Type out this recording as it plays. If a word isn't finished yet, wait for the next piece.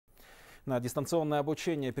На дистанционное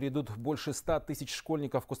обучение перейдут больше 100 тысяч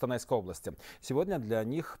школьников в Костанайской области. Сегодня для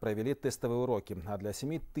них провели тестовые уроки, а для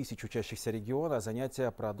 7 тысяч учащихся региона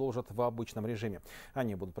занятия продолжат в обычном режиме.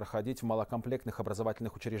 Они будут проходить в малокомплектных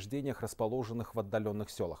образовательных учреждениях, расположенных в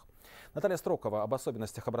отдаленных селах. Наталья Строкова об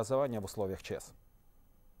особенностях образования в условиях ЧС.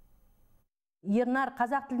 Для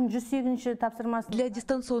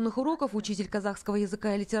дистанционных уроков учитель казахского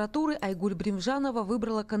языка и литературы Айгуль Бримжанова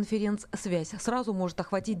выбрала конференц-связь. Сразу может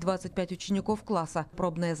охватить 25 учеников класса.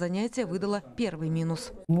 Пробное занятие выдало первый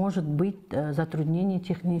минус. Может быть затруднение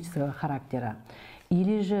технического характера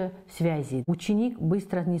или же связи. Ученик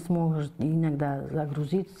быстро не сможет иногда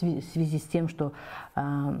загрузить в связи с тем, что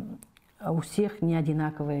у всех не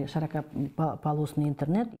одинаковый широкополосный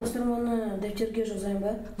интернет.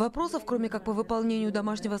 Вопросов, кроме как по выполнению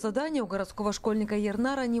домашнего задания, у городского школьника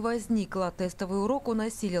Ернара не возникло. Тестовый урок он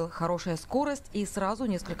осилил. Хорошая скорость и сразу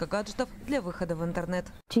несколько гаджетов для выхода в интернет.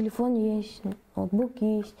 Телефон есть, ноутбук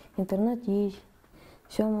есть, интернет есть.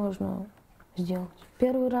 Все можно сделать.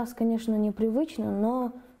 Первый раз, конечно, непривычно,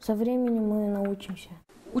 но со временем мы научимся.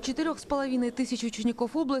 У 4500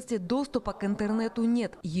 учеников области доступа к интернету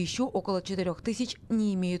нет. Еще около 4000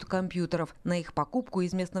 не имеют компьютеров. На их покупку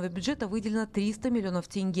из местного бюджета выделено 300 миллионов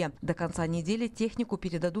тенге. До конца недели технику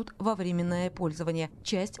передадут во временное пользование.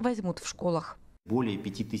 Часть возьмут в школах. Более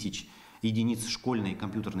 5000 единиц школьной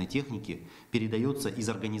компьютерной техники передается из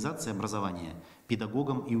организации образования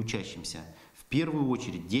педагогам и учащимся. В первую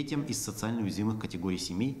очередь детям из социально уязвимых категорий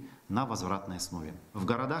семей на возвратной основе. В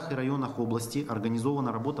городах и районах области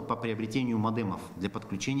организована работа по приобретению модемов для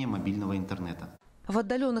подключения мобильного интернета. В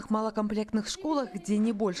отдаленных малокомплектных школах, где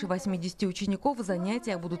не больше 80 учеников,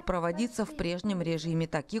 занятия будут проводиться в прежнем режиме.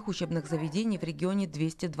 Таких учебных заведений в регионе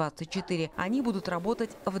 224. Они будут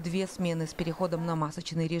работать в 2 смены с переходом на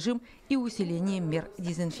масочный режим и усилением мер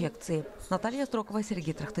дезинфекции. Наталья Строкова,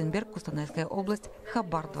 Сергей Трахтенберг, Костанайская область,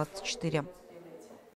 Хабар 24.